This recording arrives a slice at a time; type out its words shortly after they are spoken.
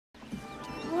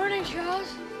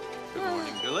Charles. Good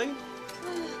morning, Billy.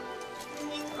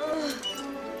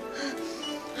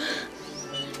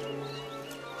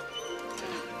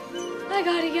 I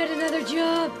gotta get another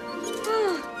job.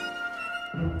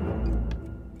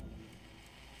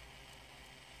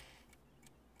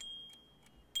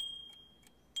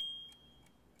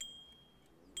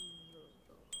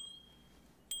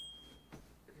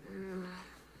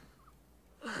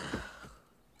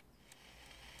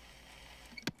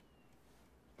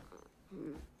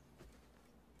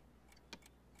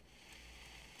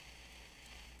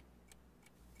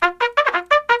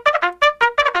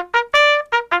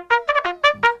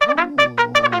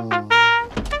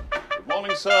 Good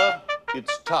morning, sir.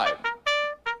 It's time.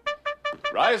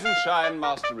 Rise and shine,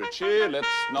 Master Ritchie. Let's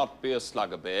not be a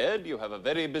slug abed. You have a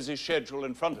very busy schedule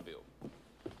in front of you.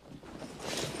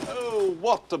 Oh,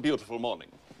 what a beautiful morning.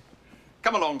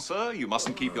 Come along, sir. You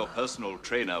mustn't keep your personal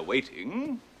trainer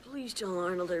waiting. Please tell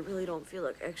Arnold I really don't feel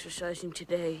like exercising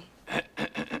today.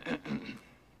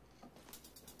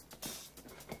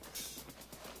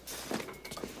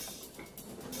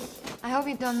 I hope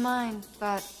you don't mind,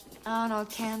 but Arnold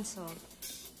canceled.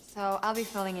 So I'll be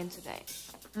filling in today.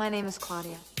 My name is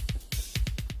Claudia.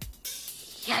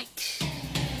 Yikes.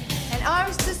 And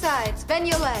arms to sides, bend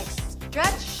your legs,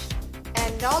 stretch,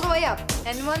 and all the way up.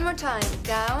 And one more time,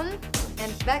 down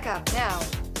and back up. Now,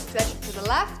 stretch to the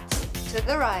left, to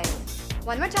the right.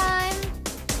 One more time.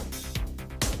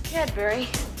 Cadbury.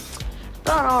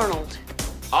 About Arnold.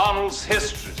 Arnold's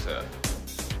history, sir.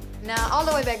 Now, all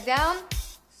the way back down.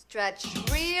 Stretch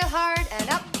real hard and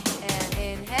up. And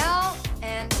inhale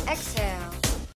and exhale.